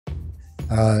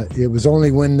It was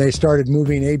only when they started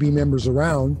moving AB members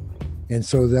around, and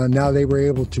so now they were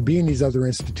able to be in these other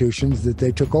institutions, that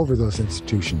they took over those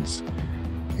institutions.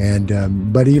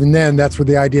 And but even then, that's where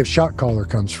the idea of shot caller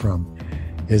comes from,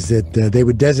 is that they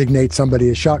would designate somebody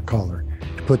as shot caller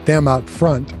to put them out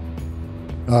front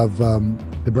of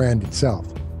the brand itself.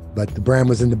 But the brand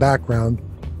was in the background,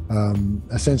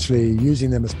 essentially using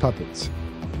them as puppets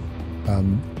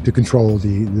to control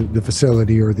the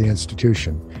facility or the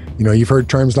institution. You know, you've heard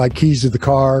terms like keys to the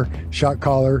car, shot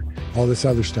caller, all this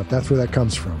other stuff. That's where that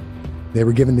comes from. They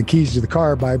were given the keys to the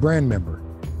car by a brand member.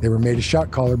 They were made a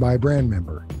shot caller by a brand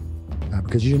member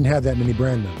because you didn't have that many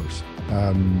brand members.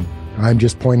 I'm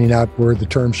just pointing out where the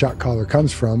term shot caller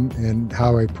comes from and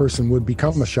how a person would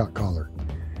become a shot caller.